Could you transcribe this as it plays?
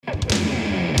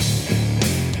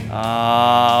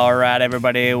All right,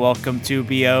 everybody, welcome to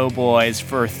BO Boys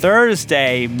for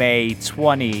Thursday, May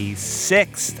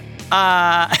 26th.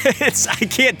 I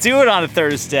can't do it on a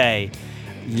Thursday.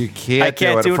 You can't I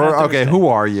can't do it. Okay, who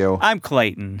are you? I'm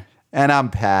Clayton. And I'm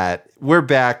Pat. We're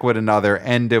back with another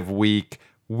end of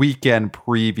weekend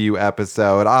preview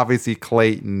episode. Obviously,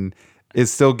 Clayton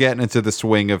is still getting into the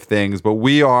swing of things, but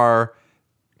we are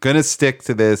going to stick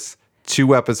to this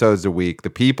 2 episodes a week. The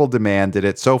people demanded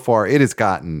it. So far, it has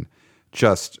gotten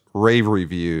just rave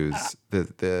reviews,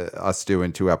 us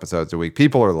doing 2 episodes a week.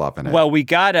 People are loving it. Well, we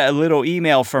got a little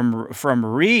email from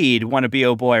Reed, wanna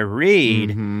BO boy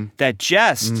Reed, that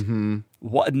just nothing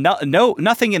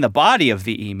in the body of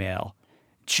the email,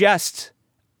 just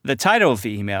the title of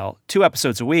the email, 2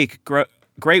 episodes a week,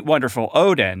 great, wonderful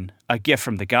Odin, a gift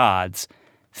from the gods.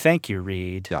 Thank you,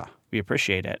 Reed. Yeah. We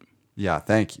appreciate it. Yeah,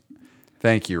 thank you.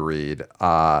 Thank you, Reed.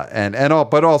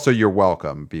 But also you're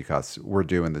welcome because we're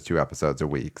doing the 2 episodes a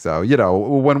week. So,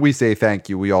 when we say thank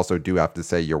you, we also do have to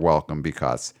say you're welcome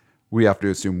because we have to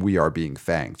assume we are being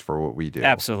thanked for what we do.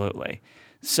 Absolutely.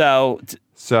 So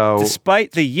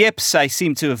despite the yips I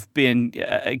seem to have been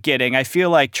getting, I feel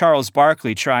like Charles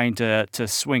Barkley trying to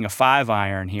swing a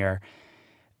 5-iron here.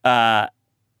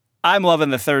 I'm loving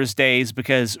the Thursdays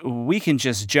because we can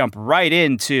just jump right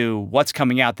into what's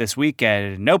coming out this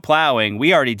weekend. No plowing.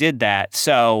 We already did that.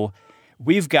 So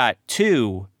we've got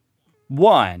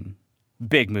 1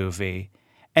 big movie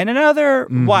and another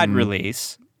wide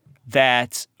release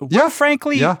that we're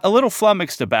frankly a little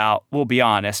flummoxed about, we'll be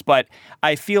honest. But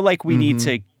I feel like we need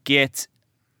to get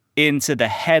into the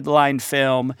headline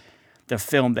film, the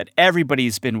film that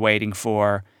everybody's been waiting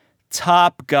for.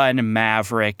 Top Gun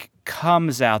Maverick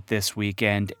comes out this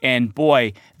weekend, and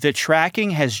boy, the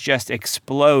tracking has just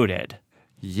exploded.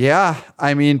 Yeah,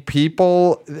 I mean,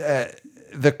 people,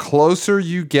 the closer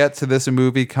you get to this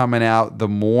movie coming out, the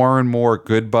more and more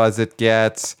good buzz it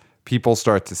gets. People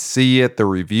start to see it. The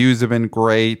reviews have been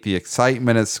great. The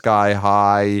excitement is sky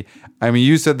high. I mean,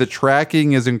 you said the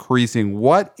tracking is increasing.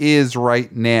 What is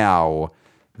right now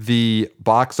the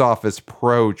box office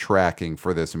pro tracking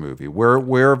for this movie?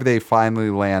 Where have they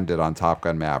finally landed on Top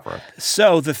Gun Maverick?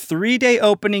 So the 3-day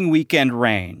opening weekend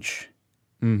range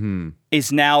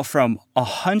is now from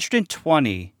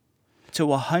 120 to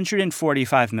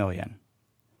 145 million.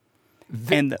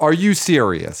 Are you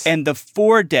serious? And the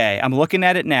 4-day, I'm looking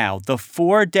at it now, the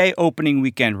 4-day opening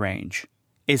weekend range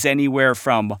is anywhere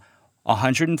from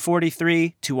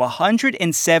 143 to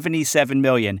 177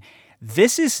 million.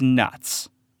 This is nuts.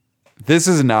 This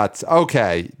is nuts.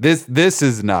 Okay, this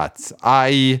is nuts.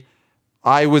 I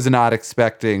was not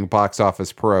expecting Box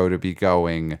Office Pro to be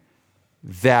going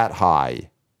that high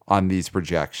on these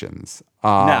projections.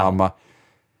 No.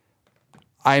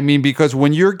 I mean, because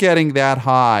when you're getting that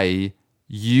high,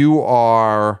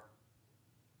 you're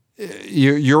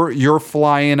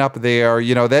flying up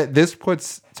there. That this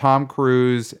puts Tom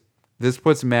Cruise, this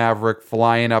puts Maverick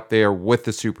flying up there with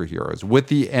the superheroes, with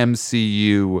the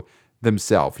MCU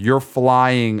themselves. You're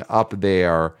flying up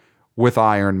there with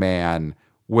Iron Man,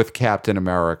 with Captain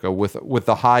America, with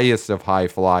the highest of high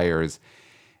flyers.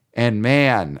 And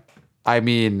man, I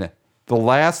mean, the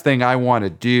last thing I want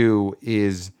to do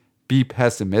is be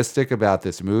pessimistic about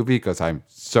this movie because I'm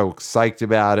so psyched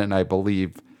about it and I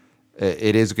believe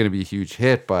it is going to be a huge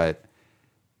hit. But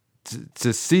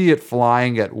to see it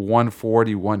flying at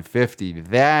 140, 150,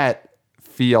 that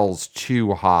feels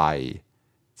too high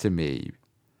to me.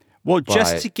 Well,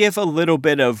 just to give a little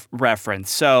bit of reference,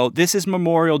 so this is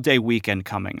Memorial Day weekend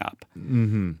coming up.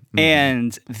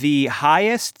 And the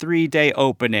highest 3-day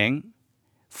opening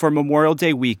for Memorial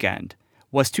Day weekend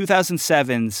was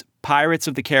 2007's Pirates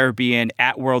of the Caribbean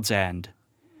at World's End,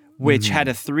 which had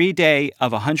a 3-day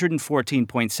of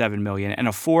 114.7 million and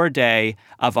a 4-day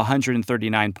of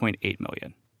 139.8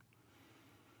 million.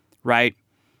 Right?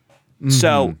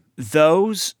 So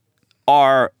those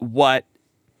are what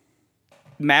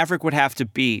Maverick would have to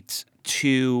beat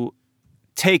to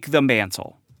take the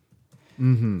mantle,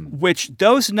 which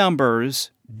those numbers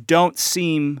don't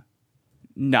seem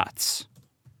nuts.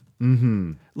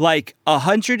 Like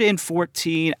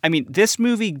 114. I mean, this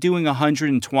movie doing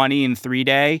 120 in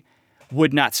 3-day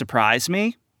would not surprise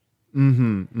me.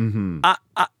 I'm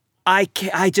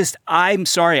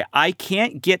sorry. I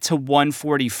can't get to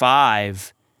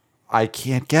 145. I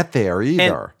can't get there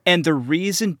either. And the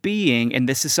reason being, and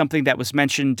this is something that was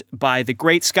mentioned by the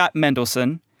great Scott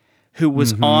Mendelson, who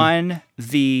was on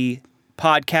the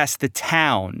podcast,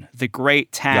 The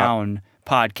Great Town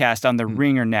podcast on the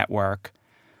Ringer Network,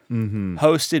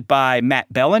 hosted by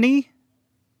Matt Bellany.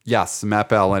 Yes, Matt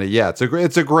Bellany. Yeah, it's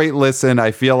a great listen.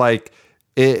 I feel like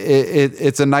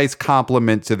it's a nice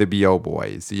compliment to the B.O.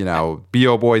 Boys. You know,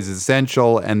 B.O. Boys is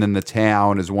essential, and then The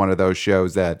Town is one of those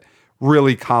shows that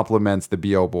really complements the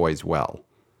B.O. Boys well.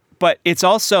 But it's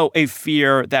also a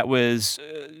fear that was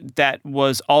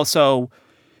also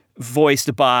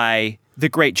voiced by the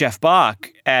great Jeff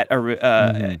Bach at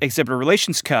Exhibitor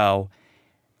Relations Co.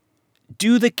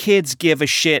 Do the kids give a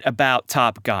shit about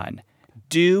Top Gun?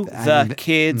 Do the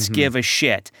kids give a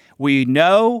shit? We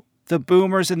know the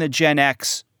boomers and the Gen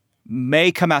X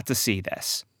may come out to see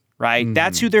this, right?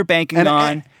 That's who they're banking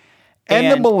on.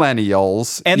 And the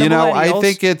millennials. And the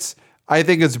millennials. I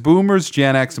think it's boomers,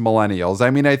 Gen X, millennials.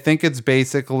 I mean, I think it's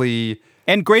basically...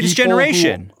 And greatest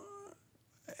generation.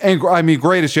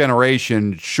 Greatest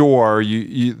generation, sure.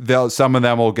 Some of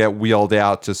them will get wheeled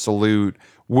out to salute.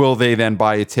 Will they then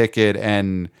buy a ticket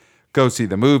and go see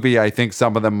the movie? I think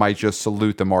some of them might just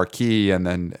salute the marquee and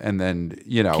then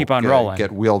keep on rolling,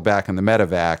 get wheeled back in the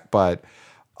medevac. But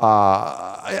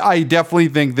I definitely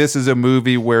think this is a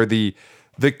movie where the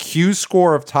Q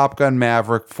score of Top Gun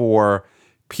Maverick for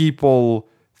people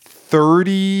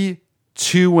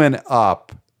 32 and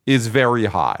up is very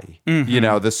high.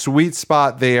 The sweet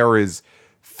spot there is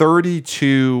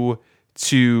 32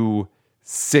 to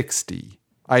 60.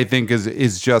 I think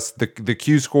is just the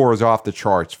Q score is off the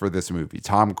charts for this movie.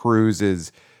 Tom Cruise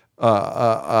is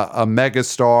a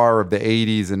megastar of the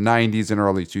 80s and 90s and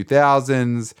early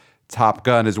 2000s. Top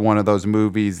Gun is one of those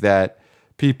movies that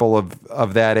people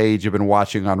of that age have been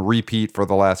watching on repeat for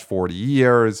the last 40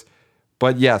 years.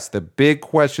 But yes, the big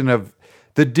question of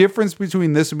the difference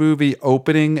between this movie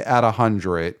opening at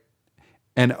 100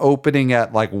 and opening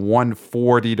at like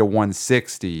 140 to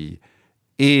 160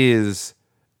 is,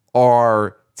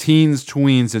 are teens,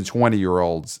 tweens, and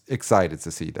 20-year-olds excited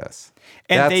to see this?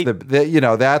 And that's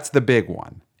the big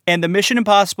one. And the Mission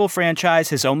Impossible franchise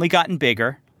has only gotten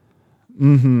bigger.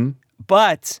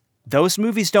 But those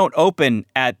movies don't open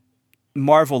at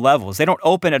Marvel levels. They don't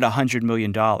open at $100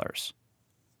 million.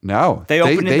 No. They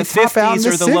open in the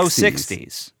 50s or the low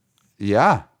 60s.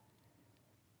 Yeah.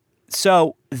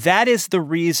 So that is the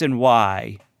reason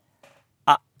why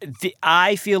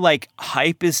I feel like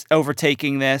hype is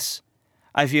overtaking this.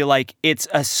 I feel like it's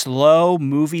a slow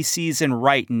movie season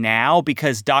right now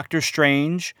because Doctor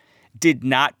Strange did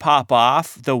not pop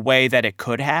off the way that it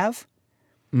could have.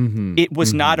 It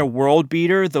was not a world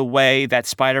beater the way that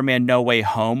Spider-Man No Way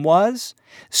Home was.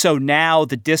 So now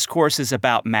the discourse is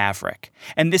about Maverick.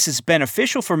 And this is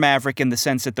beneficial for Maverick in the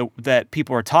sense that that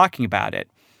people are talking about it.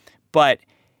 But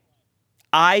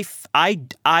I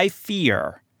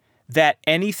fear that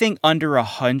anything under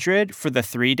 100 for the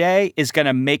 3-day is going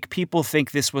to make people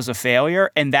think this was a failure,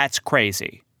 and that's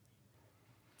crazy.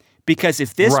 Because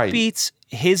if this beats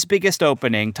his biggest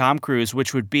opening, Tom Cruise,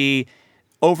 which would be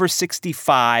over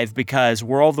 65 because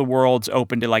War of the Worlds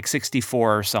opened at like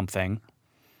 64 or something.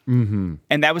 And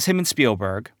that was him and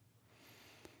Spielberg.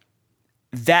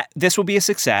 This will be a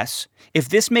success. If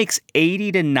this makes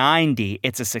 80 to 90,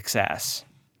 it's a success.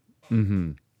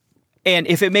 And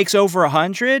if it makes over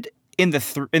 100 in the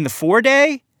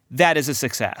 4-day, that is a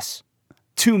success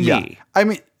to me. Yeah. I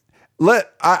mean,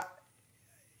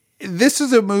 this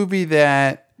is a movie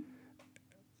that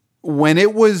when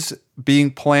it was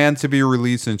being planned to be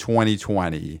released in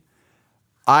 2020,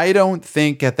 I don't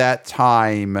think at that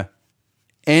time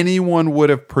anyone would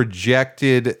have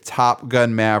projected Top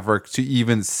Gun Maverick to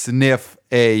even sniff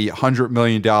a $100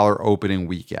 million opening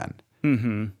weekend.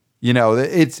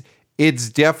 It's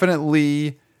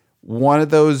definitely one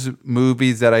of those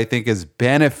movies that I think has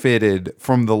benefited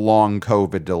from the long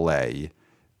COVID delay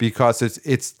because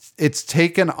it's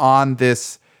taken on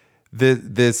this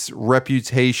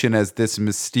reputation as this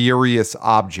mysterious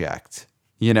object.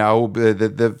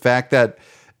 The fact that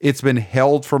it's been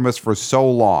held from us for so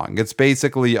long. It's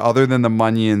basically, other than the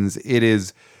Munions, it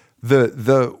is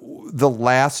the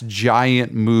last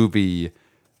giant movie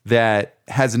that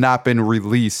has not been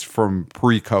released from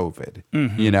pre-COVID.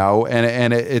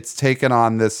 And it's taken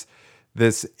on this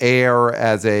air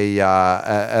as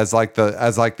like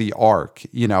the Ark.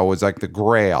 It's like the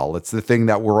Grail. It's the thing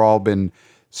that we're all been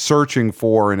searching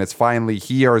for, and it's finally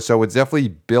here. So it's definitely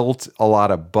built a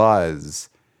lot of buzz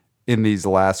in these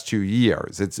last 2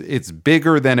 years. It's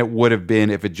bigger than it would have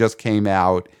been if it just came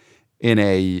out in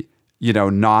a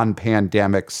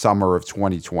non-pandemic summer of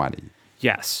 2020.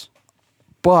 Yes.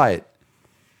 But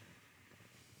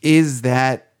is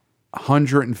that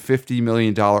 $150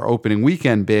 million opening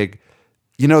weekend big?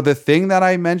 The thing that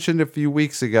I mentioned a few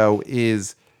weeks ago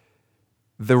is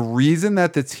the reason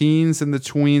that the teens and the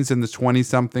tweens and the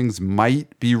 20-somethings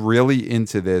might be really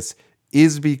into this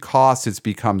is because it's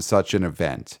become such an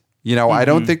event. You know, I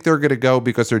don't think they're going to go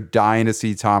because they're dying to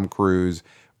see Tom Cruise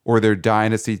or they're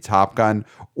dying to see Top Gun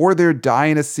or they're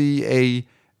dying to see a,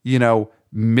 you know,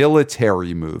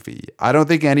 military movie. I don't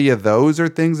think any of those are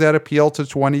things that appeal to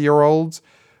 20-year-olds.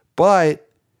 But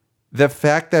the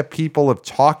fact that people have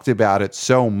talked about it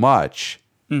so much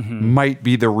might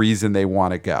be the reason they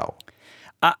want to go.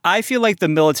 I feel like the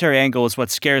military angle is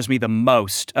what scares me the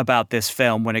most about this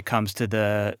film when it comes to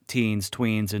the teens,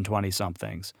 tweens, and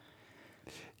 20-somethings.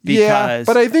 Yeah,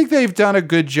 but I think they've done a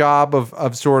good job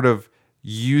of sort of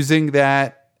using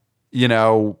that, you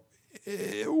know,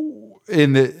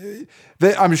 in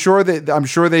I'm sure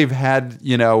they've had,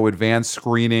 you know, advanced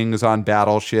screenings on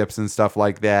battleships and stuff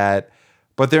like that.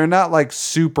 But they're not like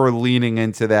super leaning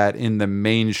into that in the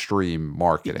mainstream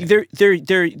marketing.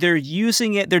 They're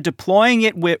using it. They're deploying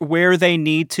it where they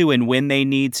need to and when they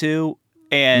need to,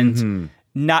 and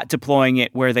not deploying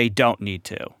it where they don't need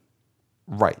to.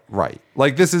 Right.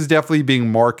 Like this is definitely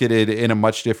being marketed in a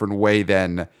much different way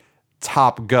than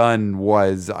Top Gun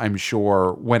was, I'm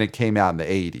sure, when it came out in the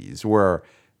 80s, where,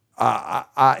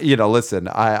 you know, listen,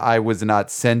 I was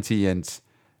not sentient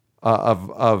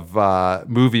of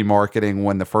movie marketing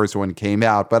when the first one came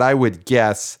out, but I would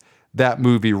guess that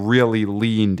movie really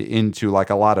leaned into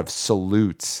like a lot of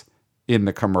salutes in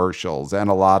the commercials and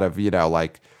a lot of, you know,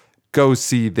 like, go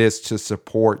see this to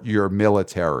support your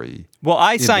military. Well,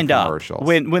 I signed up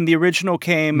when the original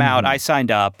came out. I signed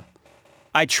up.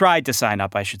 I tried to sign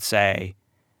up, I should say,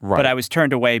 but I was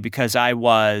turned away because I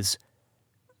was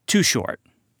too short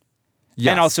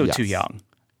and also too young.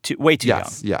 Way too young.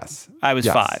 Yes. I was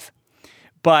 5.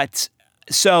 But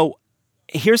so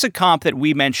here's a comp that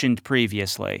we mentioned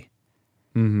previously.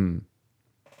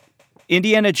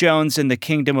 Indiana Jones and the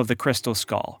Kingdom of the Crystal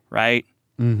Skull, right?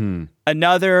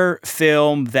 Another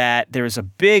film that there's a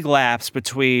big lapse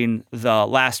between the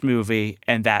last movie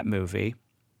and that movie.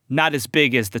 Not as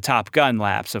big as the Top Gun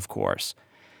lapse, of course.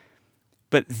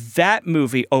 But that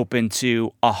movie opened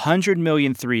to 100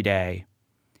 million 3-day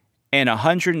and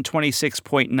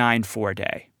 126.94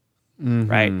 day,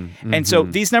 right? And so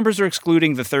these numbers are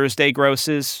excluding the Thursday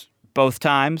grosses both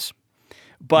times.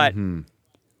 But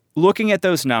looking at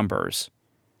those numbers,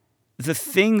 the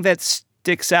thing that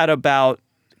sticks out about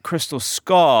Crystal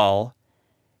Skull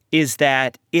is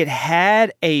that it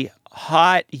had a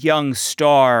hot young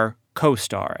star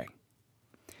co-starring.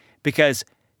 Because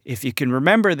if you can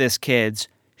remember this, kids,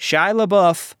 Shia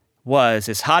LaBeouf was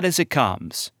as hot as it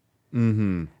comes.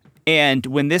 And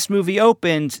when this movie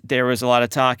opened, there was a lot of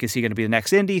talk, is he going to be the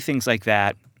next Indy? Things like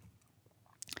that.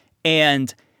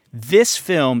 And this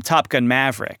film, Top Gun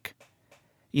Maverick,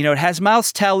 you know, it has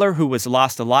Miles Teller, who has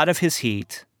lost a lot of his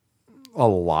heat. A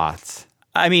lot.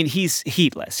 I mean, he's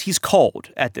heatless. He's cold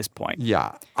at this point.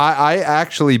 Yeah. I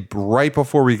actually, right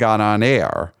before we got on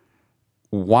air,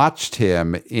 watched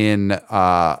him in,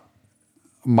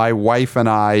 my wife and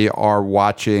I are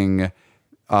watching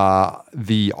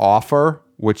The Offer,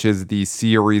 which is the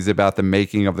series about the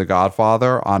making of The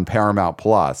Godfather on Paramount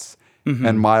Plus.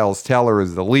 And Miles Teller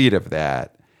is the lead of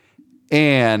that.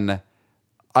 And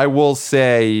I will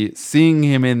say, seeing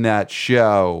him in that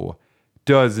show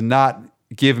does not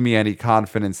give me any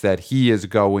confidence that he is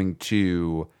going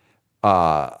to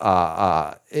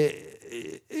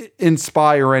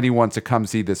inspire anyone to come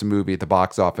see this movie at the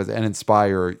box office and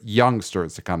inspire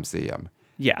youngsters to come see him.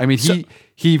 Yeah. I mean,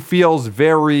 he feels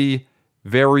very,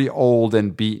 very old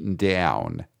and beaten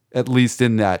down, at least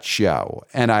in that show.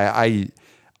 And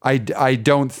I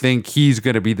don't think he's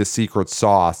going to be the secret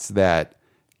sauce that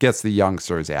gets the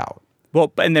youngsters out.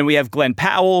 Well, and then we have Glenn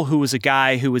Powell, who was a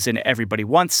guy who was in Everybody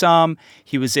Wants Some.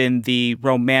 He was in the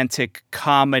romantic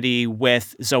comedy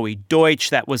with Zoe Deutsch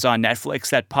that was on Netflix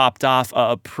that popped off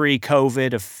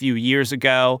pre-COVID a few years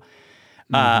ago.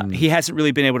 He hasn't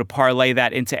really been able to parlay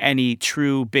that into any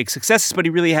true big successes, but he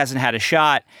really hasn't had a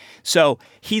shot. So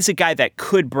he's a guy that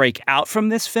could break out from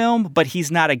this film, but he's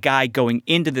not a guy going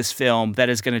into this film that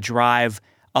is going to drive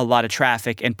a lot of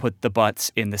traffic and put the butts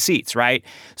in the seats, right?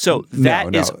 So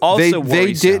that is also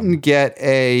worrisome.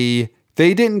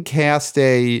 They didn't cast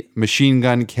a Machine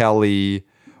Gun Kelly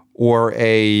or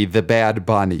the Bad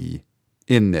Bunny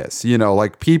in this. You know,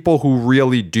 like people who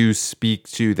really do speak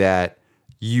to that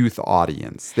youth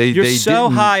audience. You're so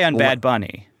high on Bad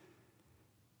Bunny.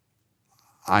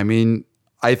 I mean,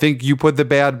 I think you put the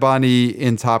Bad Bunny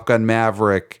in Top Gun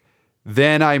Maverick,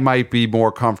 then I might be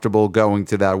more comfortable going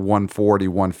to that 140,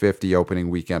 150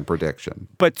 opening weekend prediction.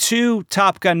 But to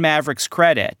Top Gun Maverick's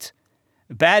credit,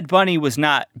 Bad Bunny was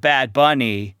not Bad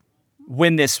Bunny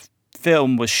when this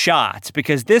film was shot,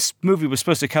 because this movie was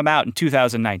supposed to come out in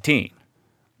 2019.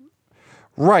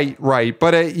 Right.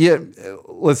 But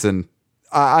listen,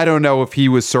 I don't know if he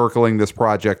was circling this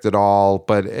project at all,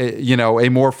 but a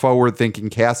more forward-thinking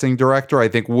casting director, I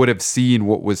think, would have seen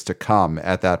what was to come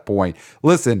at that point.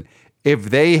 Listen, if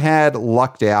they had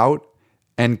lucked out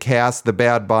and cast the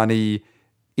Bad Bunny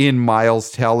in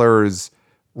Miles Teller's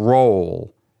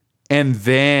role, and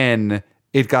then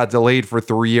it got delayed for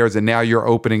 3 years, and now you're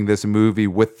opening this movie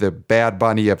with the Bad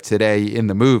Bunny of today in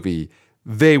the movie,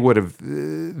 they would have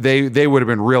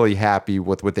been really happy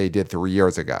with what they did 3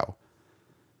 years ago.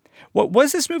 What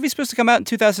was this movie supposed to come out in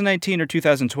 2019 or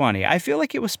 2020? I feel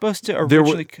like it was supposed to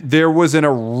originally. There was an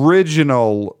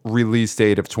original release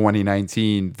date of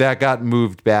 2019 that got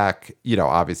moved back.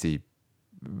 Obviously,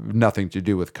 nothing to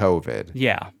do with COVID.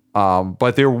 Yeah.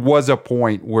 But there was a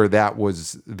point where that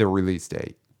was the release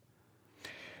date.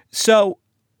 So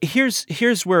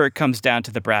here's where it comes down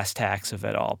to the brass tacks of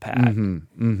it all, Pat.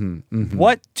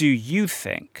 What do you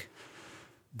think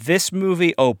this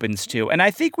movie opens to? And I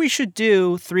think we should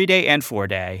do 3-day and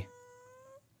 4-day.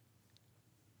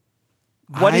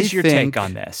 What is your take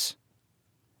on this?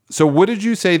 So what did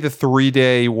you say the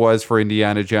 3-day was for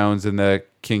Indiana Jones and the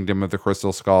Kingdom of the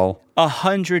Crystal Skull?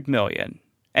 $100 million.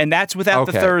 And that's without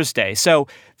the Thursday. So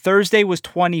Thursday was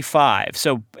 25.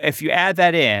 So if you add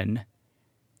that in,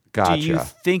 gotcha. Do you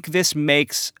think this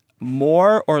makes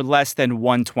more or less than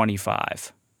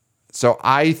 125? So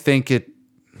I think it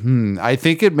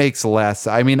makes less.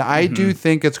 I mean, I do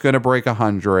think it's going to break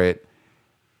 100.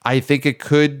 I think it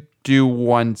could do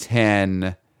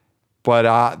 110, but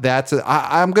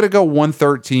I'm going to go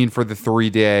 113 for the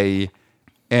 3-day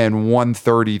and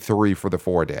 133 for the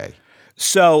 4-day.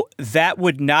 So that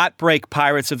would not break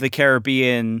Pirates of the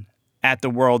Caribbean at the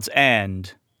World's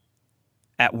End.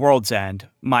 At World's End,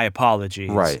 my apologies.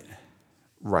 Right.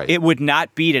 It would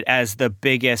not beat it as the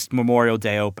biggest Memorial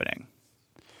Day opening.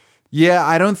 Yeah,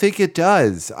 I don't think it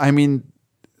does. I mean,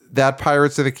 that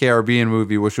Pirates of the Caribbean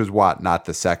movie, which was not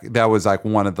the second. That was like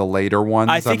one of the later ones.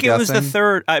 I think it was the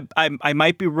third. I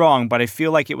might be wrong, but I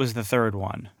feel like it was the third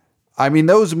one. I mean,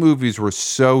 those movies were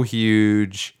so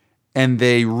huge, and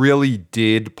they really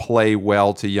did play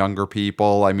well to younger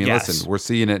people. I mean, Listen, we're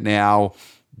seeing it now.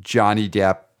 Johnny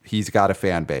Depp, he's got a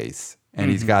fan base, and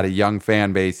he's got a young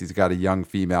fan base. He's got a young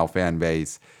female fan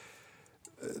base.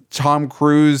 Tom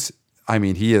Cruise, I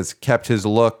mean, he has kept his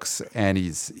looks, and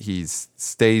he's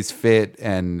stays fit,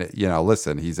 and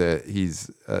listen,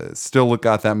 he's still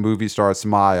got that movie star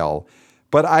smile,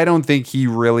 but I don't think he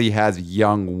really has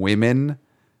young women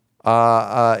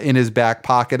in his back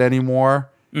pocket anymore.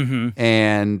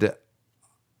 And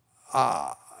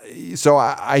so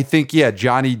I think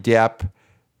Johnny Depp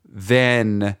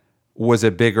then was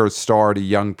a bigger star to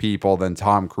young people than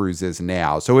Tom Cruise is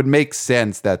now. So it makes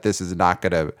sense that this is not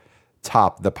going to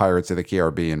top the Pirates of the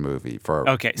Caribbean movie for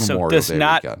Memorial Day does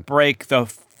not weekend. Break the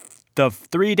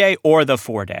 3-day or the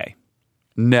 4-day.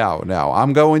 No.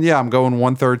 I'm going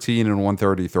 113 and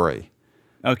 133.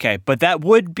 Okay, but that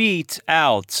would beat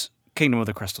out Kingdom of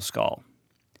the Crystal Skull.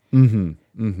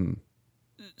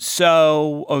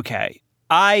 So, okay.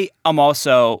 I am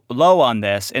also low on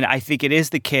this, and I think it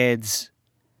is the kids.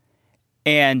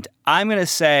 And I'm going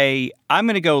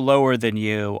to go lower than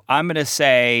you. I'm going to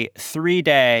say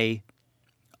 3-day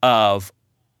of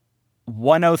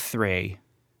 103.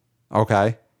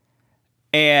 Okay.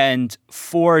 And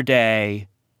 4-day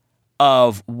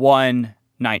of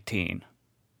 119.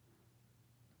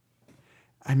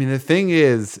 I mean, the thing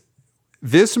is,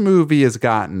 this movie has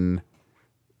gotten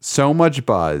so much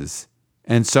buzz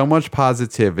and so much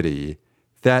positivity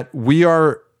that we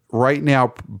are right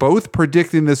now both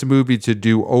predicting this movie to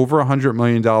do over $100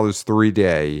 million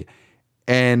 3-day,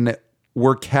 and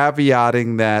we're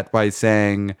caveating that by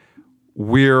saying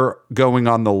we're going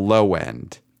on the low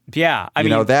end. Yeah, I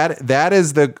mean, that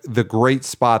is the great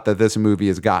spot that this movie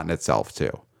has gotten itself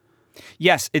to.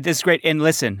 Yes, it is great. And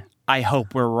listen, I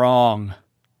hope we're wrong.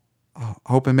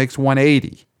 Hope it makes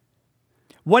 180.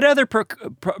 What other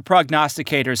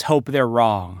prognosticators hope they're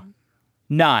wrong?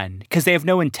 None, because they have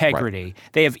no integrity. Right.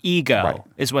 They have ego,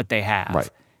 is what they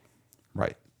have.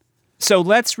 Right. So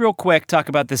let's real quick talk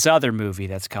about this other movie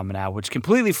that's coming out, which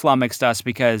completely flummoxed us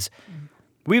because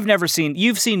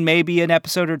you've seen maybe an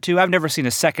episode or two. I've never seen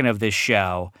a second of this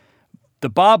show. The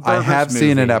Bob Burgers movie. I have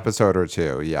seen an episode or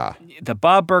two, yeah. The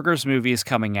Bob Burgers movie is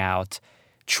coming out.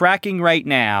 Tracking right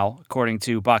now, according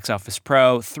to Box Office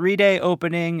Pro, 3-day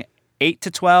opening, 8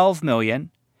 to 12 million.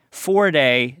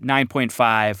 4-day,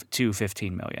 9.5 to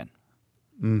 15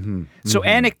 million. So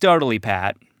anecdotally,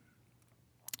 Pat,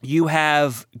 you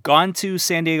have gone to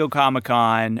San Diego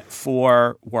Comic-Con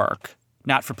for work,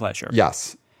 not for pleasure.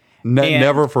 Yes.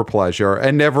 Never for pleasure,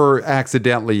 and never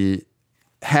accidentally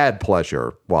had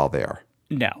pleasure while there.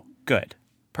 No. Good.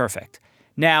 Perfect.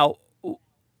 Now,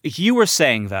 you were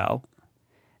saying, though,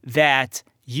 that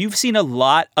you've seen a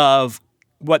lot of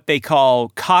what they call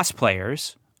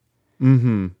cosplayers,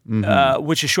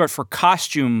 which is short for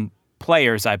costume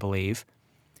players, I believe.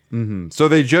 So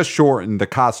they just shorten the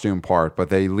costume part, but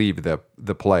they leave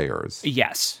the players.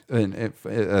 Yes.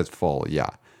 As full, yeah.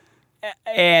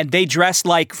 And they dress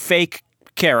like fake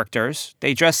characters.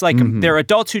 They dress like they're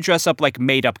adults who dress up like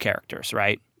made-up characters,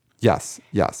 right? Yes.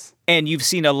 And you've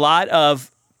seen a lot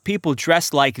of people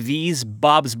dressed like these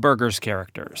Bob's Burgers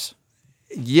characters.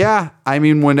 Yeah, I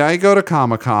mean, when I go to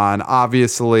Comic-Con,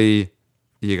 obviously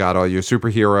you got all your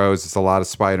superheroes. It's a lot of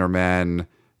Spider-Man,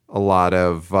 a lot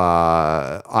of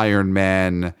Iron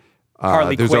Man.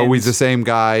 Harley there's Quinns. always the same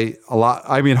guy. A lot.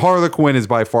 I mean, Harley Quinn is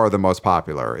by far the most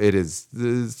popular. It is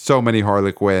there's so many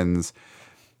Harley Quinns,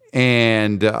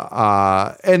 and then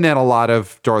a lot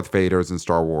of Darth Vaders and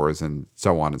Star Wars and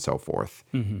so on and so forth.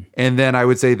 And then I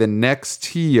would say the next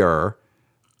tier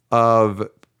of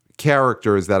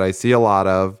characters that I see a lot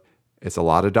of, it's a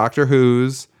lot of Doctor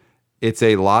Who's. It's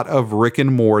a lot of Rick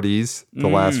and Morty's. The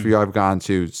last few I've gone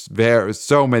to,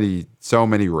 so many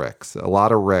Ricks, a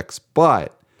lot of Ricks.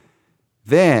 But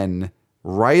then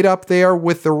right up there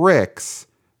with the Ricks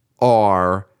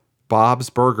are Bob's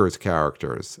Burgers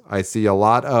characters. I see a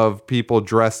lot of people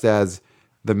dressed as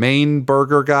the main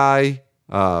burger guy,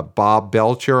 Bob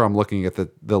Belcher. I'm looking at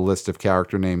the list of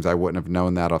character names. I wouldn't have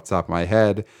known that off the top of my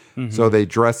head. So they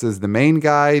dress as the main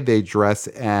guy. They dress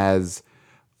as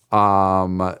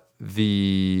the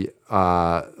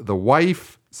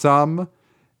wife some,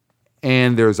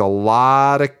 and there's a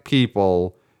lot of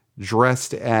people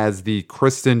dressed as the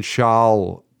Kristen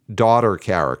Schaal daughter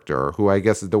character, who I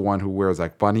guess is the one who wears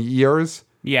like bunny ears.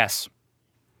 Yes.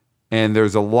 And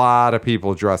there's a lot of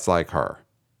people dressed like her.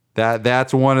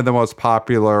 That's one of the most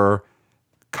popular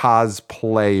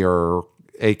cosplayer,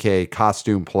 aka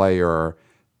costume player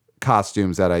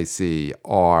costumes that I see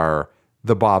are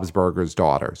the Bob's Burgers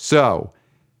daughter. So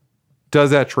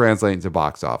does that translate into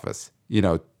box office? You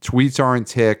know, tweets aren't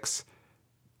ticks.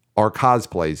 Are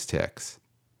cosplays ticks?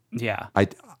 Yeah.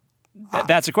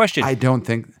 That's a question. I don't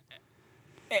think.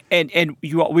 And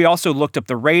we also looked up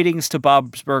the ratings to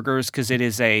Bob's Burgers because it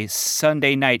is a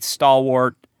Sunday night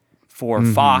stalwart for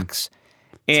Fox.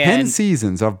 And 10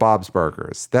 seasons of Bob's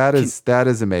Burgers. That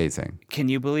is amazing. Can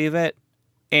you believe it?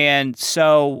 And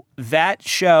so that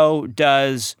show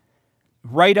does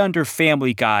right under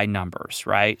Family Guy numbers,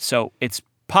 right? So it's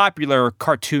popular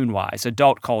cartoon-wise,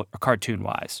 adult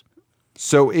cartoon-wise.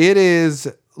 So it is,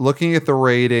 looking at the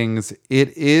ratings,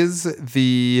 it is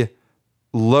the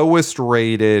lowest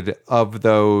rated of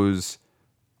those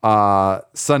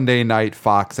Sunday night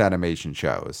Fox animation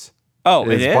shows. Oh,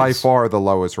 it is? By far the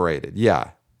lowest rated.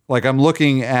 Yeah. Like I'm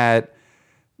looking at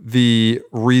the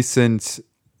recent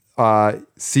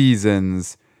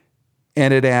seasons,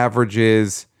 and it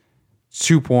averages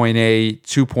 2.8,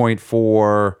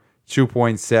 2.4,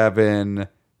 2.7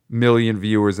 million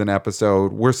viewers an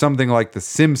episode, where something like The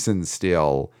Simpsons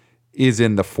still is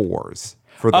in the 4s.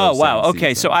 For those wow.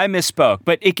 Okay, seasons. so I misspoke,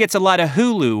 but it gets a lot of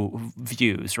Hulu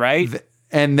views, right?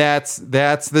 And that's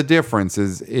the difference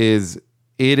is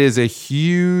it is a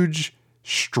huge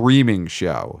streaming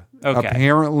show. Okay.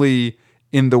 Apparently,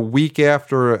 in the week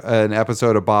after an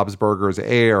episode of Bob's Burgers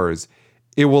airs,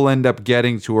 it will end up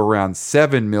getting to around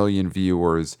 7 million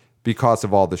viewers because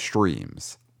of all the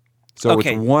streams. So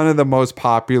It's one of the most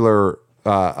popular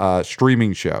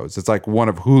streaming shows. It's like one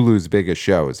of Hulu's biggest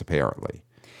shows, apparently.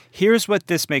 Here's what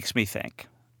this makes me think.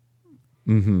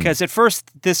 Because at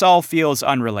first, this all feels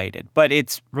unrelated, but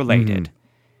it's related.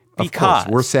 Because of course,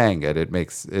 we're saying it.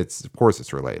 Of course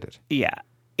it's related. Yeah.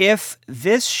 If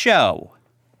this show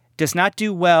does not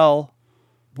do well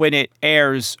when it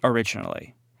airs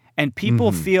originally, and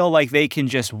people feel like they can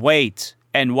just wait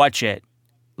and watch it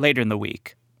later in the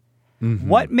week,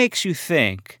 what makes you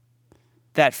think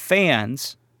that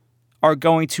fans are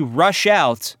going to rush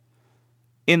out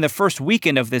in the first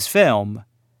weekend of this film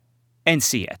and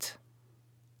see it?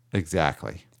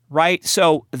 Exactly. Right?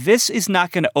 So this is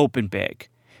not going to open big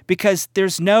because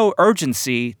there's no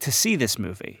urgency to see this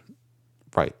movie.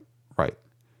 Right.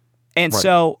 And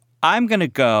so I'm going to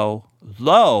go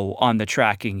low on the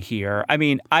tracking here. I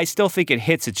mean, I still think it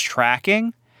hits its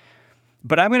tracking,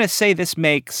 but I'm going to say this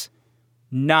makes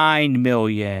 9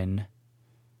 million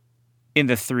in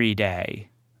the 3-day.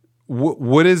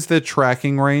 What is the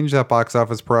tracking range that Box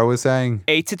Office Pro is saying?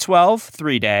 8 to 12,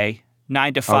 3-day.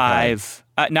 9 to 5.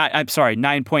 Okay.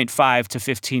 9.5 to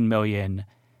 15 million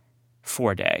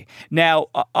 4-day. Now,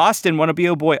 Austin, Wannabe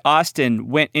Oh Boy Austin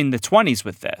went in the 20s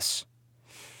with this.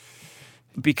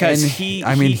 because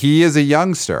he is a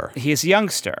youngster. He is a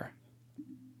youngster.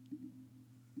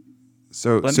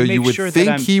 So you would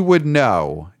think he would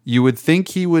know. You would think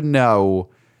he would know,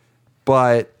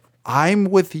 but I'm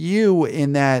with you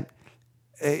in that,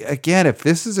 again, if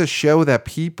this is a show that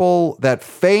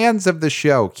fans of the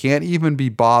show can't even be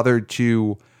bothered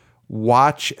to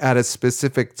watch at a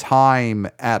specific time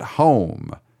at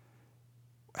home,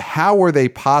 how are they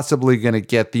possibly going to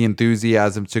get the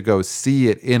enthusiasm to go see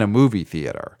it in a movie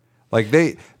theater? Like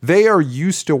they are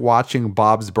used to watching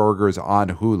Bob's Burgers on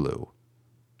Hulu.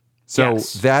 So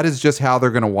that is just how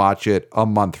they're going to watch it a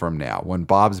month from now when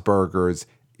Bob's Burgers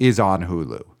is on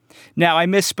Hulu. Now, I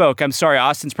misspoke. I'm sorry.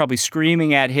 Austin's probably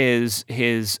screaming at his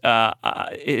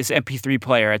MP3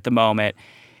 player at the moment.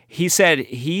 He said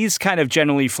he's kind of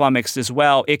generally flummoxed as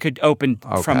well. It could open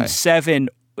from 7.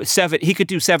 He could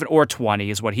do 7 or 20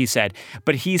 is what he said.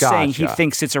 But he's saying he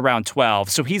thinks it's around 12.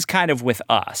 So he's kind of with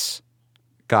us.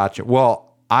 Gotcha.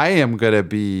 Well, I am going to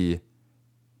be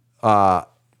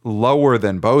lower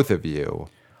than both of you.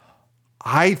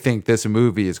 I think this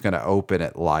movie is going to open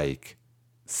at like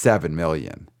 7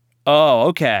 million. Oh,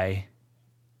 okay.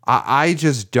 I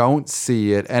just don't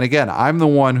see it. And again, I'm the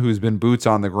one who's been boots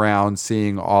on the ground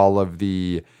seeing all of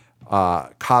the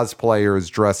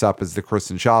cosplayers dress up as the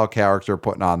Kristen Schaal character,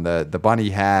 putting on the bunny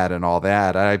hat and all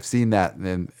that. I've seen that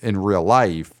in real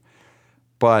life.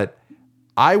 But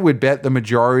I would bet the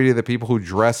majority of the people who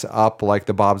dress up like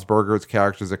the Bob's Burgers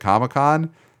characters at Comic-Con,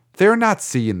 they're not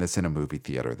seeing this in a movie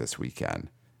theater this weekend.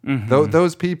 Mm-hmm.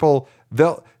 Those people,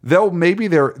 they'll maybe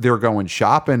they're going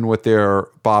shopping with their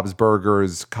Bob's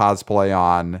Burgers cosplay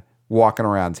on, walking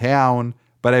around town,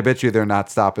 but I bet you they're not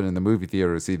stopping in the movie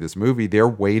theater to see this movie. They're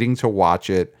waiting to watch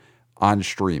it on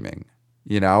streaming,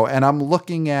 And I'm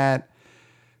looking at,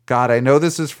 God, I know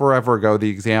this is forever ago, the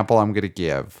example I'm going to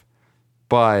give,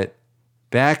 but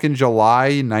back in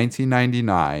July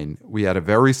 1999, we had a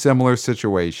very similar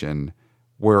situation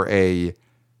where a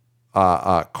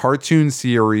cartoon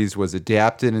series was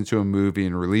adapted into a movie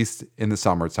and released in the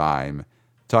summertime,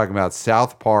 talking about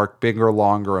South Park, Bigger,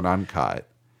 Longer, and Uncut.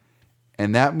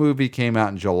 And that movie came out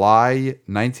in July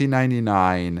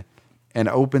 1999 and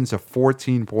opened to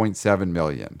 14.7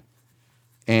 million.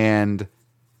 And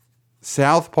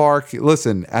South Park,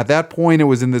 listen, at that point, it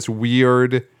was in this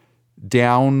weird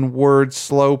downward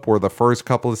slope where the first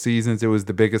couple of seasons, it was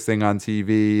the biggest thing on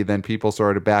TV. Then people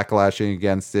started backlashing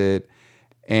against it.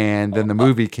 And then the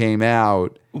movie came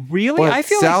out. Really? I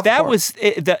feel like I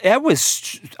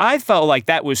felt like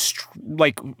that was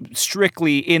like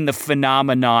strictly in the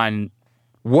phenomenon.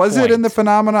 Was it in the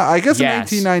phenomenon? I guess in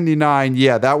 1999,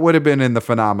 yeah, that would have been in the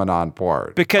phenomenon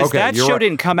part. Because that show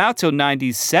didn't come out till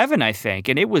 97, I think,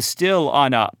 and it was still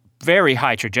on a very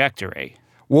high trajectory.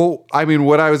 Well, I mean,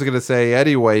 what I was going to say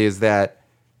anyway is that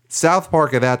South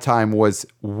Park at that time was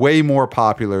way more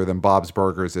popular than Bob's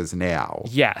Burgers is now.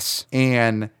 Yes.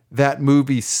 And that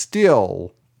movie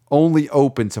still only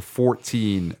opened to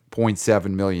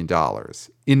 $14.7 million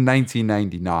in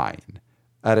 1999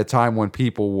 at a time when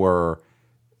people were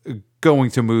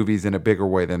going to movies in a bigger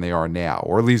way than they are now,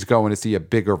 or at least going to see a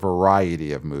bigger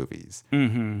variety of movies.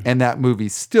 Mm-hmm. And that movie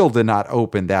still did not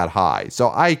open that high.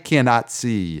 So I cannot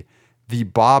see the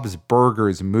Bob's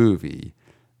Burgers movie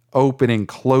opening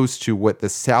close to what the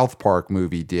South Park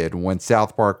movie did when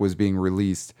South Park was being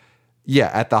released,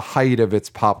 at the height of its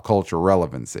pop culture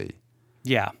relevancy.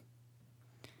 Yeah.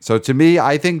 So to me,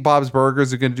 I think Bob's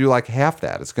Burgers are going to do like half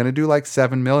that. It's going to do like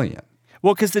 7 million.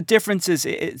 Well, because the difference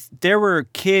is there were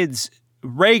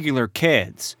regular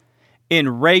kids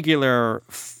in regular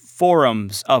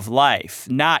forums of life,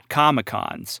 not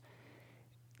Comic-Cons,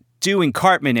 doing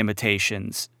Cartman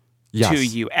imitations to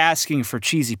you, asking for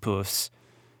cheesy poofs.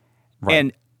 Right.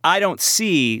 And I don't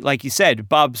see, like you said,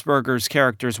 Bob's Burgers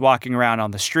characters walking around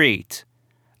on the street.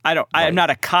 I'm not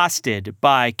accosted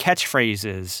by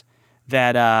catchphrases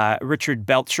that Richard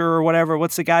Belcher or whatever.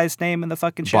 What's the guy's name in the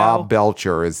fucking show? Bob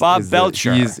Belcher is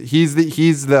Belcher. He's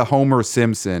the Homer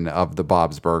Simpson of the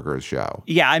Bob's Burgers show.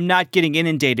 Yeah, I'm not getting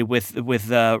inundated with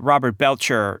Robert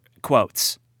Belcher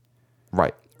quotes.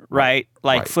 Right.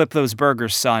 Like flip those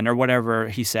burgers, son, or whatever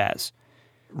he says.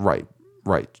 Right.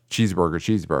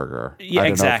 Cheeseburger. Yeah, I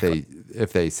don't exactly. know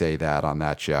if they say that on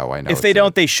that show. I know. If they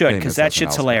don't, they should, because that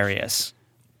shit's hilarious.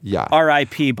 Yeah.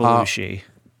 R.I.P. Belushi.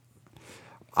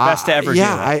 Best to ever do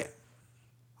it.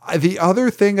 The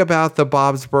other thing about the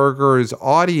Bob's Burgers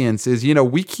audience is,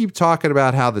 we keep talking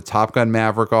about how the Top Gun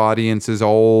Maverick audience is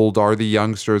old. Are the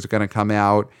youngsters going to come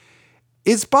out?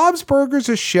 Is Bob's Burgers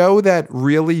a show that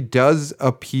really does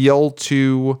appeal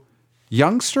to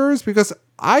youngsters? Because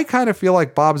I kind of feel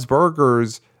like Bob's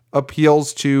Burgers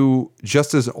appeals to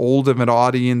just as old of an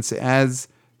audience as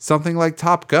something like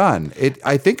Top Gun.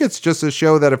 I think it's just a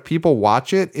show that if people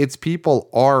watch it, it's people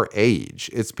our age.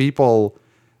 It's people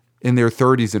in their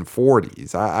 30s and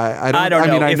 40s. I don't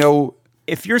know. I know.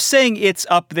 If you're saying it's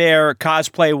up there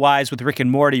cosplay-wise with Rick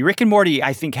and Morty,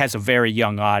 I think has a very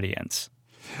young audience.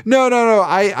 No.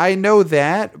 I know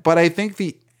that, but I think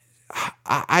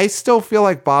I still feel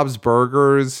like Bob's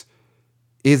Burgers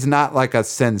is not like a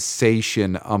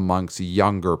sensation amongst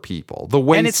younger people. The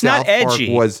way and it's South not edgy.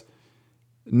 Park was.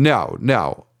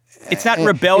 No. It's not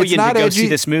rebellion to go see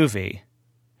this movie.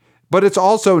 But it's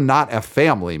also not a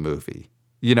family movie.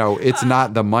 It's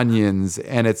not the Minions,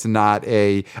 and it's not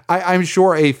I'm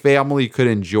sure a family could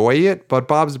enjoy it, but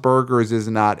Bob's Burgers is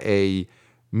not a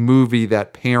movie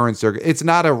that parents it's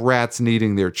not a rats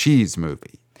needing their cheese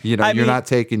movie. You're not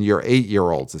taking your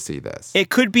 8-year-old to see this. It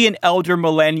could be an elder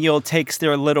millennial takes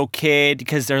their little kid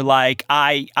because they're like,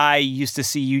 I used to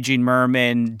see Eugene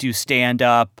Merman do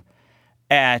stand-up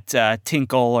at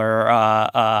Tinkle or,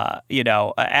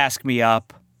 Ask Me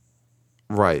Up.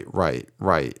 Right.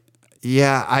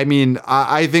 Yeah,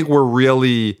 I think we're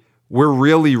really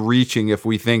reaching if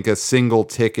we think a single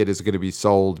ticket is going to be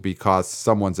sold because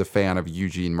someone's a fan of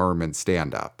Eugene Merman's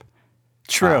stand-up.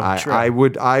 True.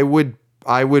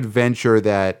 I would venture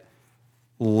that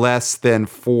less than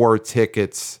 4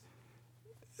 tickets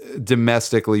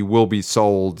domestically will be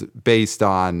sold based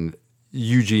on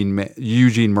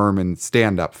Eugene Merman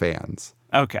stand-up fans.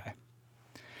 Okay.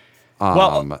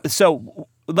 So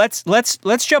let's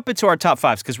jump into our top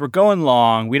 5s because we're going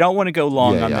long. We don't want to go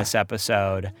long on this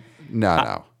episode.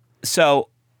 No. So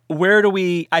where do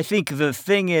we? I think the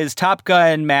thing is, Top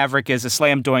Gun Maverick is a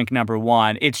slam dunk number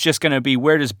 1. It's just going to be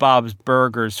where does Bob's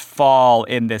Burgers fall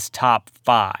in this top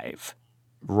 5?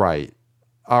 Right.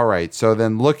 All right. So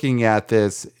then looking at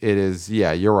this, it is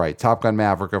you're right. Top Gun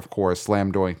Maverick, of course,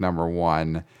 slam dunk number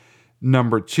 1.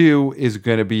 Number 2 is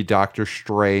going to be Doctor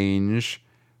Strange,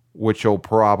 which will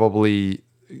probably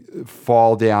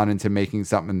fall down into making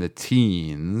something in the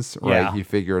teens, right? Yeah. You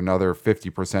figure another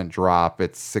 50% drop,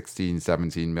 it's 16,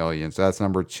 17 million. So that's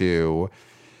number 2.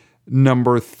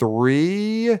 Number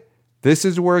 3, this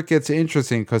is where it gets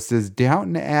interesting because does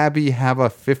Downton Abbey have a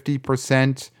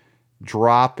 50%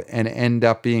 drop and end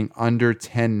up being under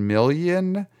 10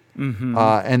 million? Mm-hmm.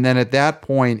 And then at that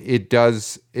point, it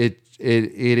is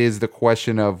the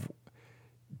question of,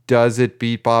 does it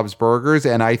beat Bob's Burgers?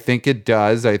 And I think it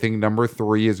does. I think number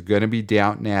 3 is going to be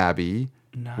Downton Abbey,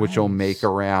 which will make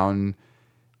around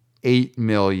 8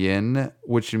 million,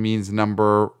 which means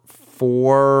number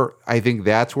 4, I think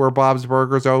that's where Bob's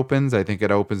Burgers opens. I think it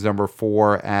opens number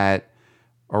 4 at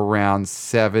around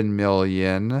 7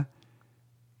 million.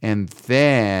 And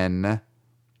then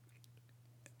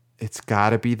it's got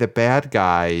to be The Bad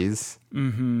Guys.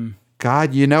 Mm-hmm.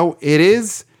 God, it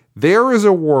is. There is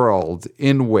a world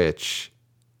in which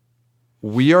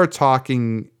we are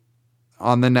talking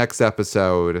on the next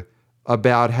episode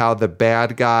about how The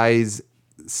Bad Guys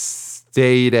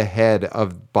stayed ahead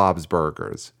of Bob's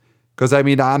Burgers. Because,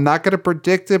 I'm not going to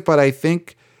predict it, but I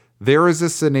think there is a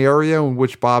scenario in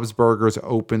which Bob's Burgers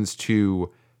opens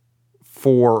to $4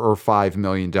 or $5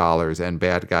 million and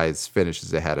Bad Guys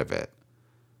finishes ahead of it.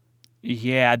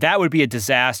 Yeah, that would be a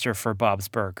disaster for Bob's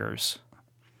Burgers.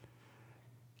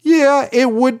 Yeah,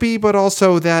 it would be, but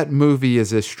also that movie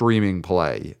is a streaming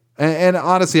play. And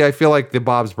honestly, I feel like the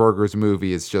Bob's Burgers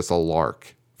movie is just a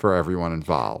lark for everyone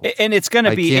involved. And it's going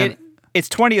to be, it's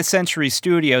 20th Century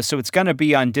Studios, so it's going to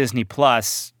be on Disney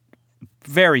Plus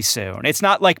very soon. It's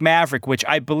not like Maverick, which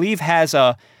I believe has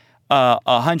a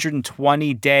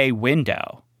 120-day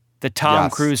window, the Tom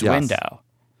Cruise window.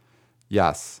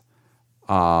 Yes.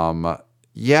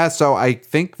 So I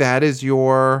think that is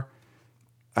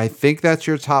that's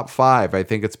your top 5. I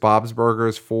think it's Bob's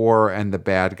Burgers 4 and The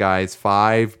Bad Guys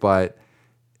 5. But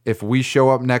if we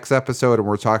show up next episode and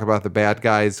we're talking about The Bad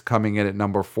Guys coming in at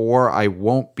number 4, I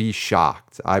won't be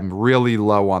shocked. I'm really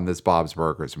low on this Bob's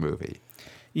Burgers movie.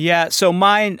 Yeah, so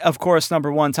mine, of course, number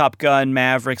 1, Top Gun,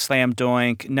 Maverick, slam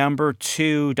doink. Number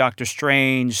 2, Doctor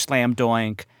Strange, slam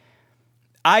doink.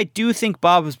 I do think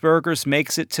Bob's Burgers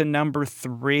makes it to number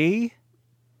 3.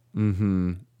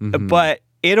 Mm-hmm. Mm-hmm. But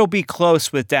it'll be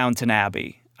close with Downton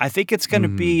Abbey. I think it's going to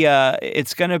be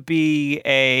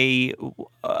a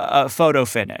photo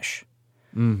finish.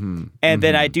 Mm-hmm. And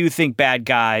then I do think Bad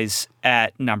Guys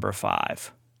at number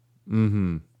 5.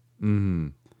 Mm-hmm. Mm-hmm.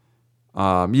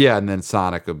 And then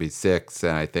Sonic would be 6,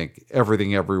 and I think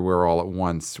Everything Everywhere All at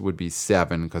Once would be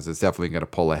 7 because it's definitely going to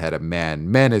pull ahead of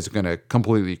Men. Men is going to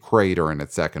completely crater in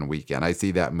its second weekend. I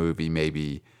see that movie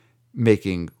maybe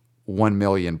making $1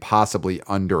 million, possibly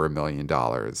under $1 million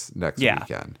next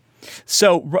weekend.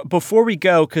 So before we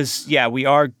go, because, we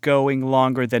are going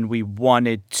longer than we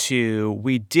wanted to,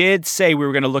 we did say we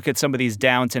were going to look at some of these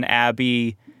Downton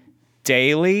Abbey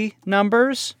daily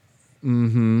numbers.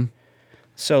 Mm-hmm.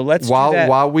 So let's do that.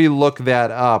 While we look that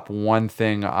up, one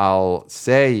thing I'll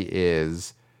say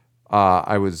is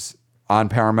I was on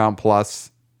Paramount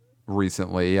Plus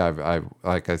recently. I've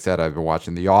like I said, I've been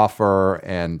watching The Offer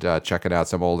and checking out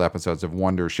some old episodes of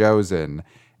Wonder Chosen,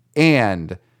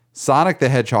 and Sonic the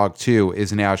Hedgehog 2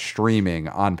 is now streaming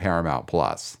on Paramount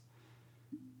Plus.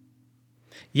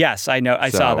 Yes, I know. I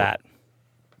saw that.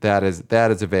 That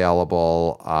is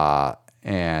available,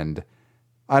 and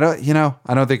I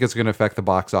don't think it's going to affect the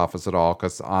box office at all,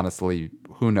 because honestly,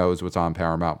 who knows what's on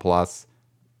Paramount Plus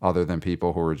other than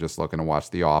people who are just looking to watch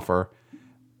The Offer.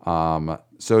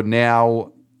 So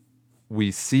now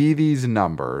we see these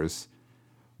numbers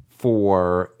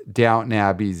for Downton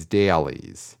Abbey's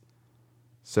dailies.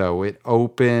 So it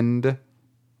opened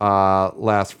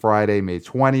last Friday, May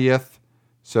 20th.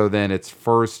 So then its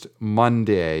first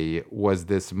Monday was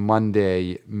this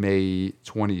Monday, May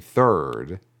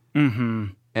 23rd. Mm-hmm.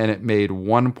 And it made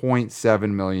 $1.7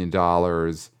 million.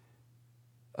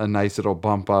 A nice little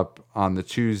bump up on the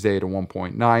Tuesday to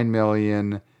 $1.9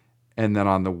 million. And then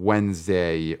on the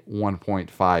Wednesday,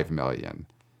 $1.5 million.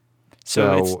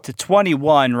 So it's to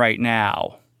 21 right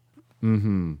now.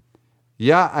 Mm-hmm.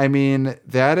 Yeah, I mean,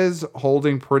 that is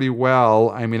holding pretty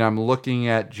well. I mean, I'm looking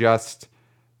at just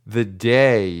the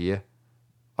day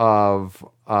of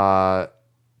the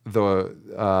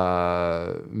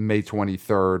May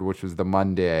 23rd, which was the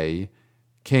Monday,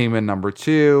 came in number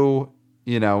 2,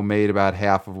 made about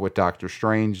half of what Doctor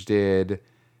Strange did.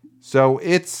 So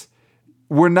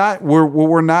what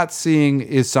we're not seeing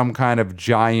is some kind of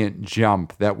giant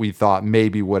jump that we thought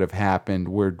maybe would have happened,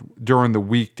 where during the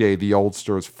weekday the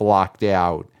oldsters flocked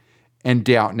out and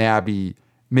Downton Abbey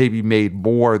maybe made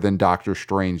more than Doctor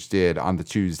Strange did on the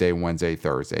Tuesday, Wednesday,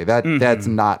 Thursday. That's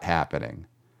not happening.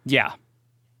 Yeah.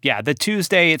 The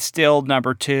Tuesday it's still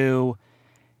number 2,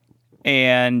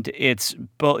 and it's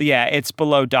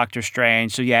below Doctor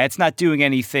Strange. So it's not doing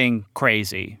anything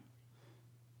crazy.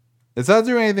 It's not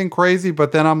doing anything crazy,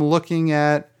 but then I'm looking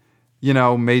at,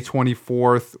 May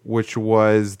 24th, which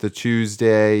was the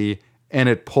Tuesday, and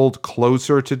it pulled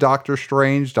closer to Doctor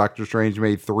Strange. Doctor Strange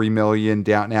made $3 million.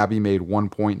 Downton Abbey made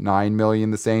 $1.9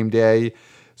 million the same day.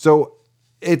 So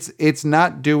it's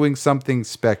not doing something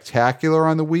spectacular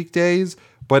on the weekdays,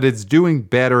 but it's doing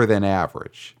better than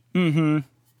average. Mm-hmm.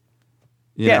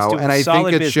 And I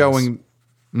think it's showing.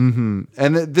 Mm-hmm.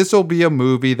 And this will be a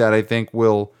movie that I think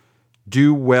will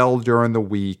do well during the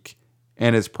week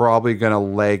and is probably going to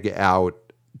leg out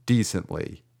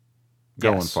decently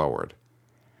going forward.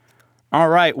 All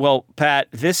right. Well, Pat,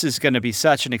 this is going to be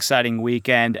such an exciting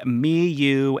weekend. Me,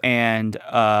 you, and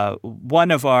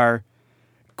one of our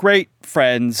great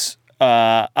friends,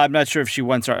 I'm not sure if she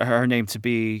wants her name to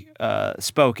be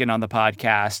spoken on the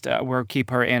podcast. We'll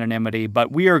keep her anonymity,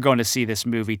 but we are going to see this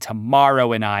movie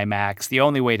tomorrow in IMAX. The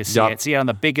only way to see it on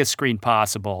the biggest screen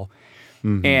possible.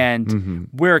 Mm-hmm. And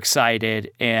we're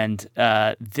excited. And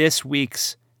this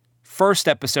week's first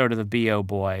episode of the B.O.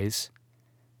 Boys,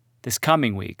 this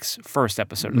coming week's first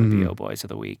episode of the B.O. Boys of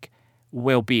the week,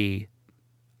 will be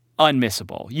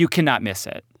unmissable. You cannot miss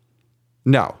it.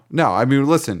 No. I mean,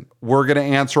 listen, we're going to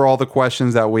answer all the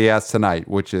questions that we asked tonight,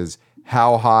 which is,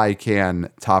 how high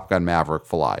can Top Gun Maverick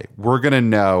fly? We're going to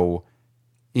know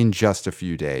in just a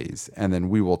few days, and then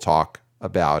we will talk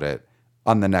about it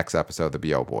on the next episode of the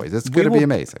B.O. Boys. It's going to be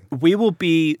amazing. We will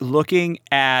be looking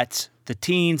at the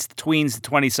teens, the tweens, the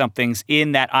 20-somethings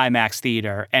in that IMAX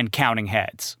theater and counting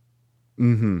heads.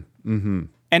 Mm-hmm. Mm-hmm.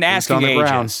 And asking ages.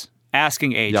 Ground.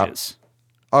 Asking ages. Yep.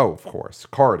 Oh, of course.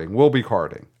 Carding. We'll be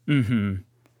carding. Mm-hmm.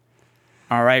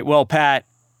 All right. Well, Pat,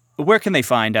 where can they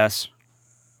find us?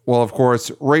 Well, of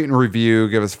course, rate and review.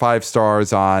 Give us 5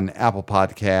 stars on Apple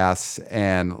Podcasts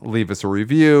and leave us a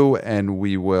review, and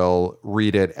we will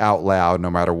read it out loud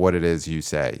no matter what it is you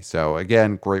say. So,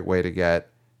 again, great way to get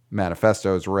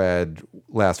manifestos read,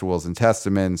 last wills and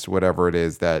testaments, whatever it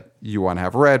is that you want to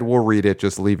have read. We'll read it.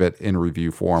 Just leave it in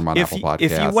review form on Apple Podcasts.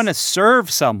 If you want to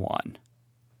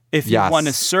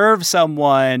serve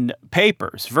someone,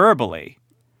 papers verbally,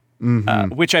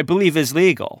 which I believe is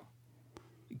legal,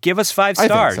 give us 5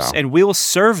 stars, and we'll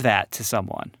serve that to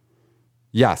someone.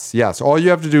 Yes. All you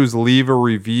have to do is leave a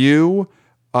review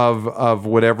of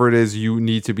whatever it is you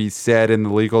need to be said in the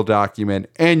legal document,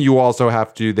 and you also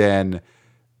have to then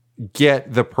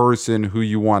get the person who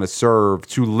you want to serve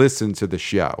to listen to the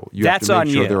show. You have to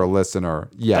make sure they're a listener.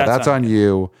 Yeah, that's on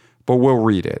you, but we'll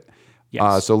read it.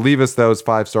 Yes. So leave us those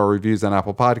 5-star reviews on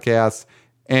Apple Podcasts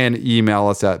and email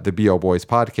us at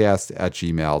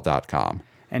theboboyspodcast@gmail.com.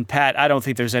 And Pat, I don't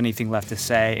think there's anything left to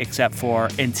say except for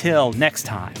until next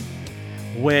time,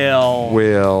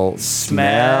 we'll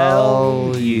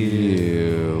smell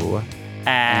you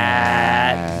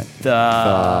at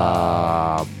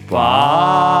the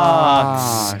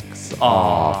box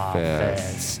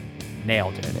office.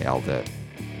 Nailed it. Nailed it.